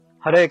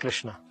Hare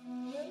Krishna.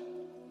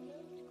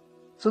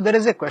 So there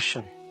is a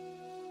question.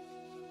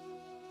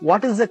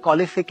 What is the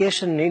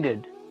qualification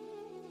needed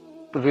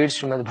to read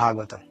Srimad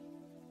Bhagavatam?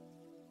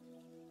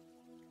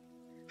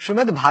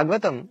 Srimad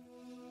Bhagavatam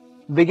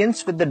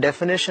begins with the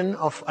definition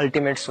of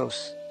ultimate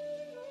source.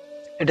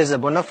 It is a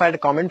bona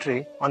fide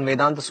commentary on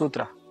Vedanta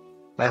Sutra.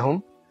 By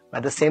whom?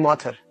 By the same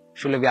author,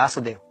 Srila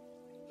Vyasadeva.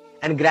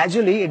 And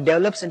gradually it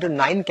develops into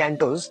 9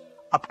 cantos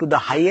up to the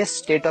highest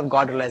state of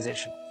God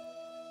realization.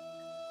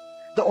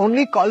 The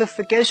only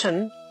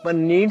qualification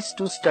one needs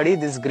to study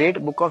this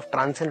great book of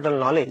transcendental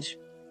knowledge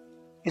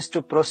is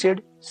to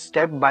proceed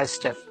step by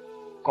step,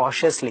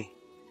 cautiously,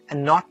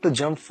 and not to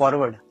jump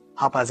forward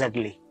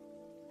haphazardly,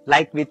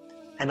 like with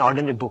an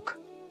ordinary book.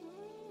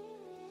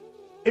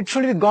 It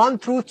should be gone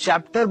through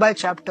chapter by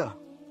chapter,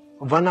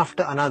 one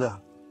after another.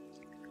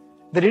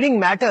 The reading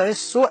matter is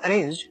so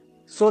arranged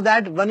so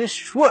that one is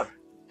sure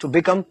to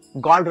become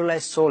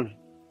God-realized soul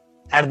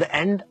at the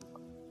end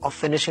of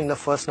finishing the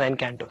first 9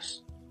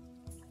 cantos.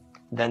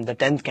 Then the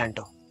 10th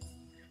canto.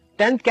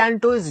 10th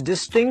canto is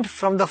distinct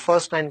from the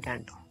first 9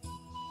 canto.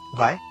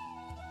 Why?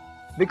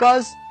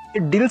 Because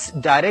it deals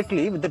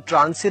directly with the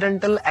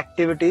transcendental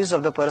activities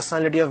of the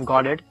personality of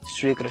Godhead,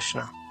 Sri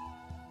Krishna.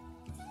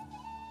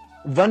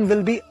 One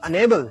will be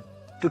unable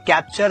to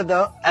capture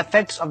the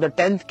effects of the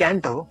 10th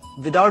canto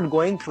without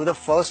going through the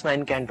first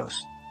 9 cantos.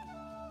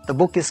 The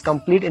book is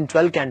complete in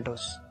 12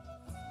 cantos,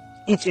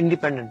 each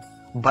independent,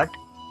 but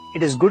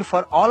it is good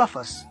for all of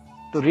us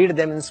to read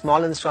them in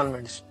small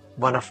installments,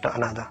 one after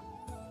another.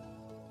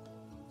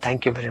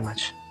 Thank you very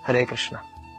much. Hare Krishna.